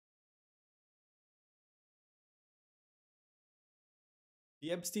The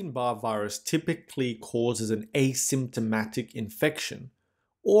Epstein-Barr virus typically causes an asymptomatic infection,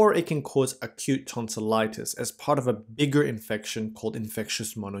 or it can cause acute tonsillitis as part of a bigger infection called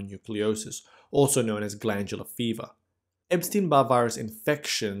infectious mononucleosis, also known as glandular fever. Epstein-Barr virus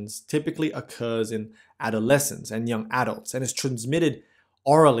infections typically occurs in adolescents and young adults and is transmitted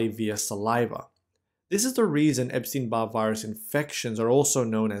orally via saliva. This is the reason Epstein-Barr virus infections are also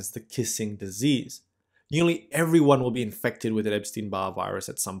known as the kissing disease. Nearly everyone will be infected with an Epstein-Barr virus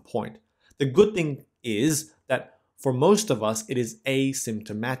at some point. The good thing is that for most of us, it is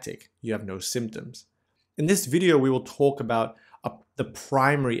asymptomatic. You have no symptoms. In this video, we will talk about the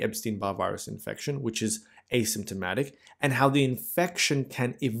primary Epstein-Barr virus infection, which is asymptomatic, and how the infection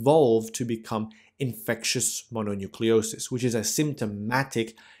can evolve to become infectious mononucleosis, which is a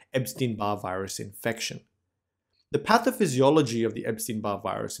symptomatic Epstein-Barr virus infection. The pathophysiology of the Epstein-Barr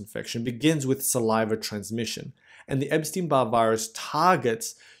virus infection begins with saliva transmission, and the Epstein-Barr virus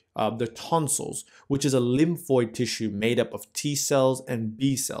targets the tonsils, which is a lymphoid tissue made up of T cells and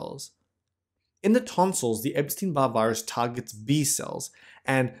B cells. In the tonsils, the Epstein-Barr virus targets B cells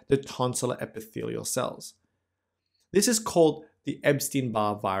and the tonsillar epithelial cells. This is called the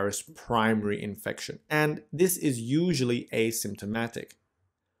Epstein-Barr virus primary infection, and this is usually asymptomatic.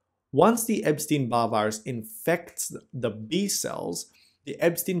 Once the Epstein-Barr virus infects the B cells, the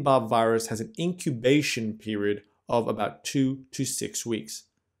Epstein-Barr virus has an incubation period of about 2 to 6 weeks.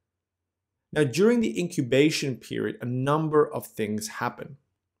 Now, during the incubation period, a number of things happen.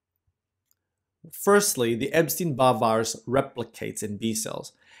 Firstly, the Epstein-Barr virus replicates in B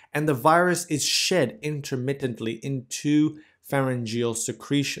cells, and the virus is shed intermittently into pharyngeal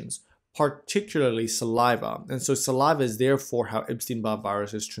secretions, particularly saliva. And so saliva is therefore how Epstein-Barr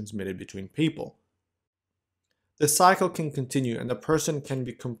virus is transmitted between people. The cycle can continue and the person can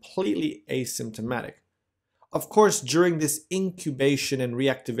be completely asymptomatic. Of course, during this incubation and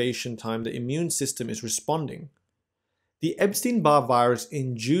reactivation time, the immune system is responding. The Epstein-Barr virus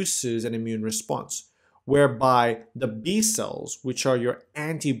induces an immune response, whereby the B cells, which are your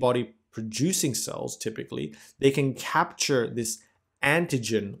antibody-producing cells typically, they can capture this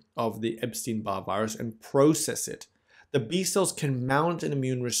antigen of the Epstein-Barr virus and process it. The B cells can mount an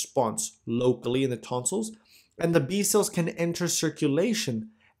immune response locally in the tonsils, and the B cells can enter circulation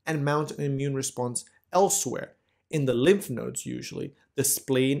and mount an immune response elsewhere, in the lymph nodes usually, the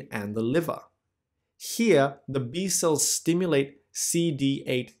spleen and the liver. Here, the B cells stimulate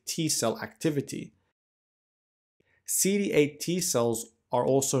CD8 T cell activity. CD8 T cells are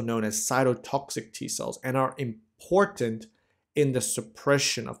also known as cytotoxic T cells and are important in the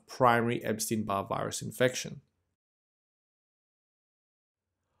suppression of primary Epstein-Barr virus infection.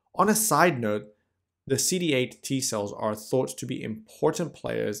 On a side note, the CD8 T cells are thought to be important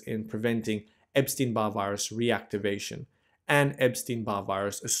players in preventing Epstein-Barr virus reactivation and Epstein-Barr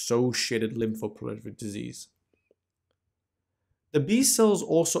virus associated lymphoproliferative disease. The B cells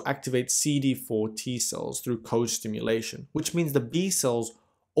also activate CD4 T cells through co-stimulation, which means the B cells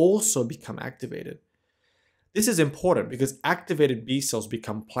also become activated. This is important because activated B cells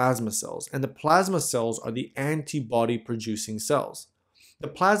become plasma cells, and the plasma cells are the antibody-producing cells. The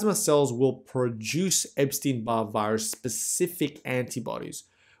plasma cells will produce Epstein-Barr virus-specific antibodies,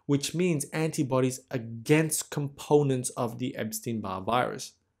 which means antibodies against components of the Epstein-Barr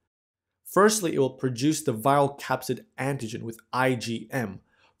virus. Firstly, it will produce the viral capsid antigen with IgM,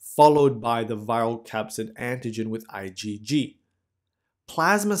 followed by the viral capsid antigen with IgG.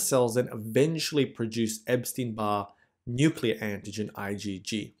 Plasma cells then eventually produce Epstein-Barr nuclear antigen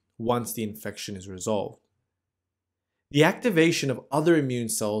IgG once the infection is resolved. The activation of other immune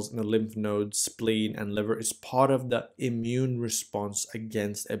cells in the lymph nodes, spleen, and liver is part of the immune response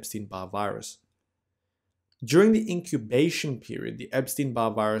against Epstein-Barr virus. During the incubation period, the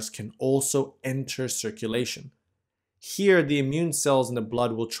Epstein-Barr virus can also enter circulation. Here, the immune cells in the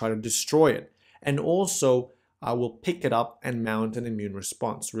blood will try to destroy it and also will pick it up and mount an immune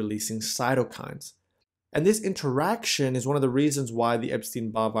response, releasing cytokines. And this interaction is one of the reasons why the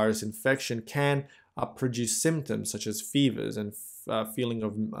Epstein-Barr virus infection can produce symptoms such as fevers and feeling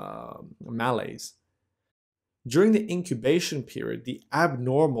of malaise. During the incubation period, the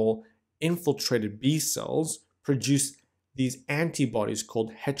abnormal infiltrated B cells produce these antibodies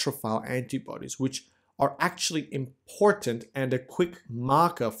called heterophile antibodies, which are actually important and a quick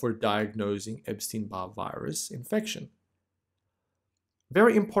marker for diagnosing Epstein-Barr virus infection.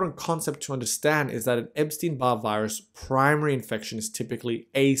 Very important concept to understand is that an Epstein-Barr virus primary infection is typically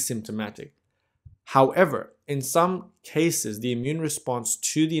asymptomatic. However, in some cases, the immune response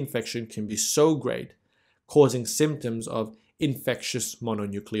to the infection can be so great, causing symptoms of infectious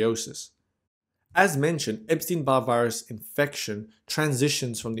mononucleosis. As mentioned, Epstein-Barr virus infection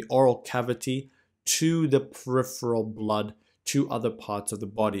transitions from the oral cavity to the peripheral blood to other parts of the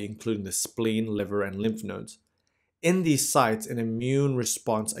body, including the spleen, liver, and lymph nodes. In these sites, an immune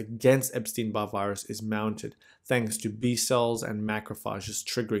response against Epstein-Barr virus is mounted thanks to B cells and macrophages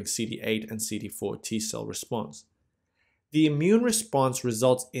triggering CD8 and CD4 T cell response. The immune response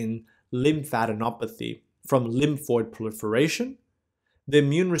results in lymphadenopathy from lymphoid proliferation. The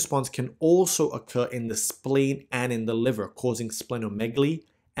immune response can also occur in the spleen and in the liver, causing splenomegaly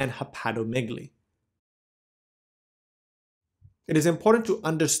and hepatomegaly. It is important to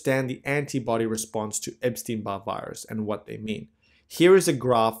understand the antibody response to Epstein-Barr virus and what they mean. Here is a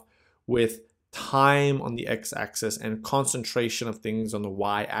graph with time on the x-axis and concentration of things on the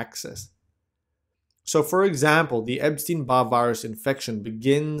y-axis. So for example, the Epstein-Barr virus infection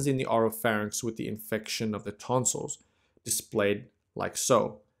begins in the oropharynx with the infection of the tonsils, displayed like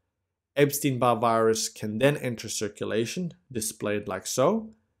so. Epstein-Barr virus can then enter circulation, displayed like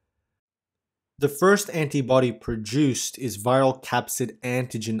so. The first antibody produced is viral capsid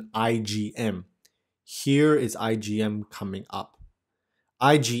antigen IgM. Here is IgM coming up.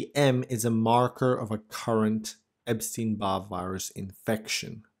 IgM is a marker of a current Epstein-Barr virus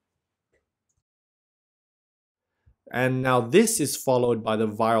infection. And now this is followed by the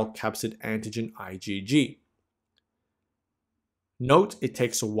viral capsid antigen IgG. Note it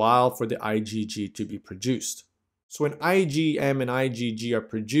takes a while for the IgG to be produced. So when IgM and IgG are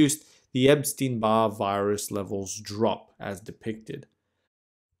produced, the Epstein-Barr virus levels drop as depicted.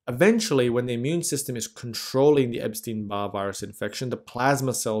 Eventually, when the immune system is controlling the Epstein-Barr virus infection, the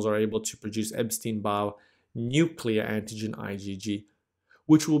plasma cells are able to produce Epstein-Barr nuclear antigen IgG,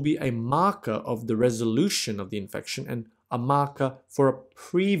 which will be a marker of the resolution of the infection and a marker for a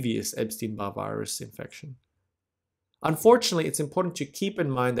previous Epstein-Barr virus infection. Unfortunately, it's important to keep in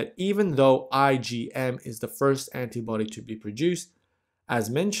mind that even though IgM is the first antibody to be produced, as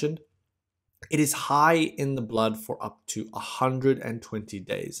mentioned, it is high in the blood for up to 120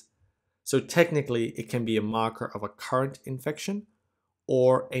 days. So technically, it can be a marker of a current infection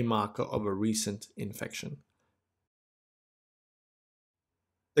or a marker of a recent infection.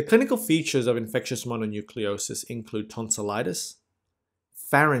 The clinical features of infectious mononucleosis include tonsillitis,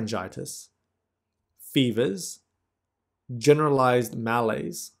 pharyngitis, fevers, generalized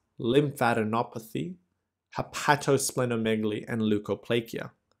malaise, lymphadenopathy, hepatosplenomegaly, and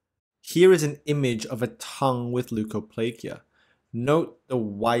leukoplakia. Here is an image of a tongue with leukoplakia. Note the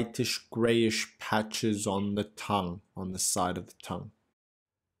whitish grayish patches on the tongue, on the side of the tongue.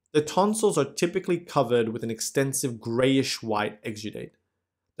 The tonsils are typically covered with an extensive grayish white exudate.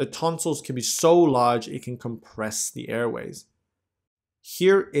 The tonsils can be so large it can compress the airways.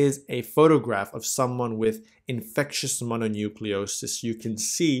 Here is a photograph of someone with infectious mononucleosis. You can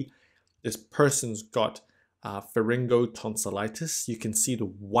see this person's got pharyngotonsillitis. You can see the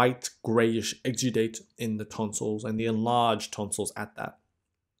white grayish exudate in the tonsils and the enlarged tonsils at that.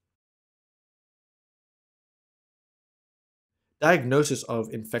 Diagnosis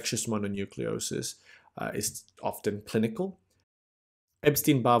of infectious mononucleosis is often clinical.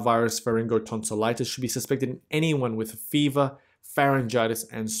 Epstein-Barr virus pharyngotonsillitis should be suspected in anyone with fever, pharyngitis,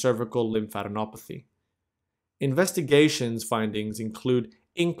 and cervical lymphadenopathy. Investigations findings include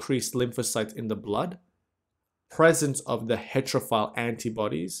increased lymphocytes in the blood, presence of the heterophile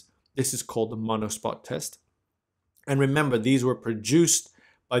antibodies. This is called the monospot test. And remember, these were produced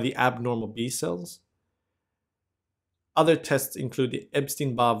by the abnormal B cells. Other tests include the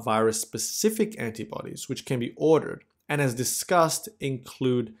Epstein-Barr virus specific antibodies, which can be ordered, and as discussed,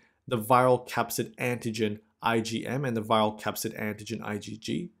 include the viral capsid antigen IgM and the viral capsid antigen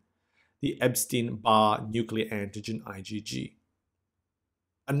IgG, the Epstein-Barr nuclear antigen IgG.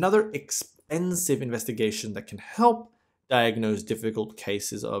 Another expensive investigation that can help diagnose difficult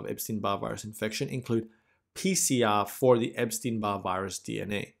cases of Epstein-Barr virus infection include PCR for the Epstein-Barr virus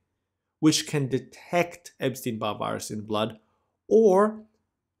DNA, which can detect Epstein-Barr virus in blood or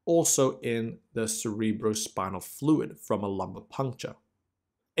also in the cerebrospinal fluid from a lumbar puncture.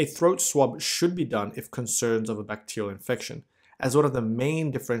 A throat swab should be done if concerns of a bacterial infection, as one of the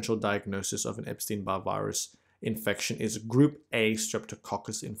main differential diagnoses of an Epstein-Barr virus infection is group A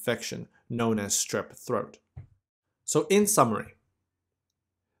streptococcus infection, known as strep throat. So in summary,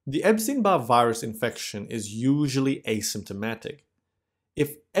 the Epstein-Barr virus infection is usually asymptomatic.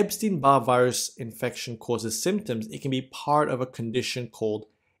 If Epstein-Barr virus infection causes symptoms, it can be part of a condition called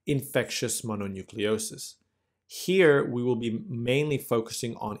infectious mononucleosis. Here, we will be mainly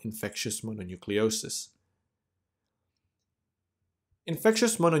focusing on infectious mononucleosis.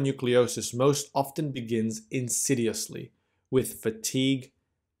 Infectious mononucleosis most often begins insidiously with fatigue,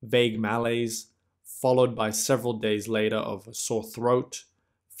 vague malaise, followed by several days later of a sore throat,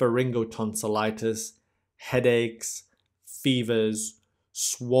 pharyngotonsillitis, headaches, fevers,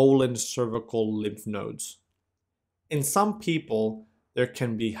 swollen cervical lymph nodes. In some people, there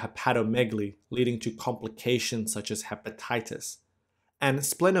can be hepatomegaly, leading to complications such as hepatitis, and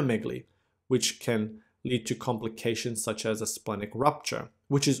splenomegaly, which can lead to complications such as a splenic rupture,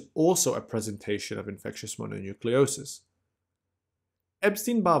 which is also a presentation of infectious mononucleosis.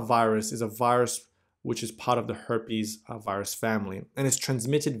 Epstein-Barr virus is a virus which is part of the herpes virus family and is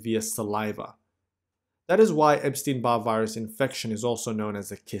transmitted via saliva. That is why Epstein-Barr virus infection is also known as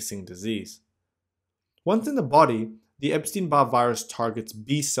the kissing disease. Once in the body, the Epstein-Barr virus targets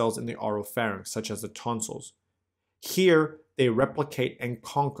B cells in the oropharynx, such as the tonsils. Here, they replicate and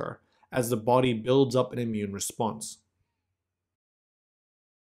conquer as the body builds up an immune response.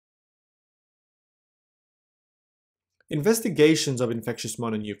 Investigations of infectious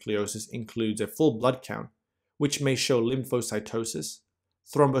mononucleosis includes a full blood count, which may show lymphocytosis,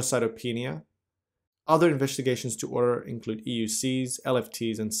 thrombocytopenia. Other investigations to order include EUCs,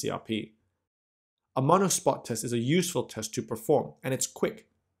 LFTs, and CRP. A monospot test is a useful test to perform, and it's quick.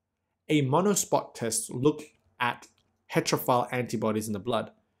 A monospot test looks at heterophile antibodies in the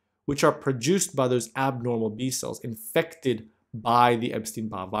blood, which are produced by those abnormal B cells infected by the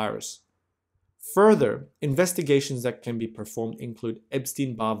Epstein-Barr virus. Further, investigations that can be performed include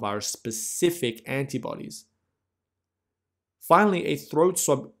Epstein-Barr virus specific antibodies. Finally, a throat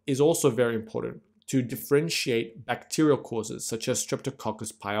swab is also very important to differentiate bacterial causes such as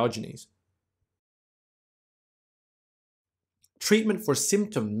Streptococcus pyogenes. Treatment for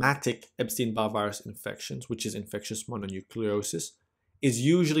symptomatic Epstein-Barr virus infections, which is infectious mononucleosis, is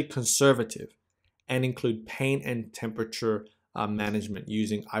usually conservative and include pain and temperature management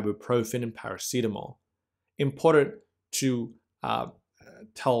using ibuprofen and paracetamol. Important to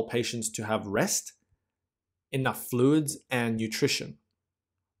tell patients to have rest, enough fluids, and nutrition.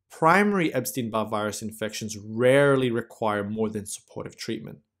 Primary Epstein-Barr virus infections rarely require more than supportive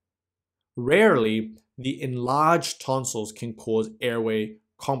treatment. Rarely, the enlarged tonsils can cause airway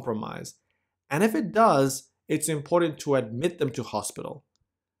compromise, and if it does, it's important to admit them to hospital.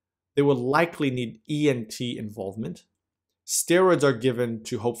 They will likely need ENT involvement. Steroids are given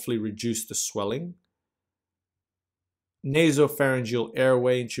to hopefully reduce the swelling. Nasopharyngeal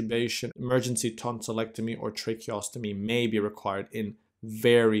airway intubation, emergency tonsillectomy, or tracheostomy may be required in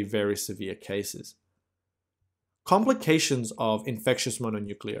very, very severe cases. Complications of infectious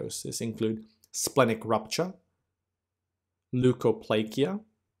mononucleosis include splenic rupture, leukoplakia,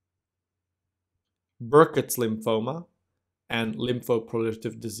 Burkitt's lymphoma, and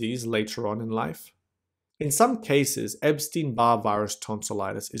lymphoproliferative disease later on in life. In some cases, Epstein-Barr virus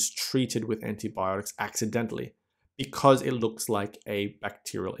tonsillitis is treated with antibiotics accidentally because it looks like a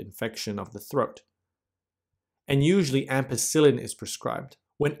bacterial infection of the throat. And usually ampicillin is prescribed.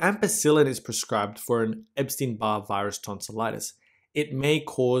 When ampicillin is prescribed for an Epstein-Barr virus tonsillitis, it may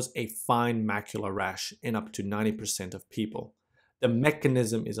cause a fine macular rash in up to 90% of people. The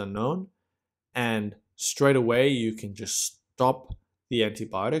mechanism is unknown, and straight away you can just stop the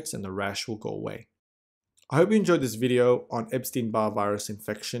antibiotics and the rash will go away. I hope you enjoyed this video on Epstein-Barr virus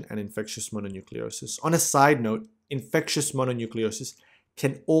infection and infectious mononucleosis. On a side note, infectious mononucleosis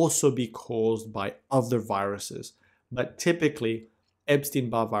can also be caused by other viruses, but typically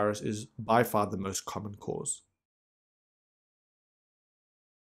Epstein-Barr virus is by far the most common cause.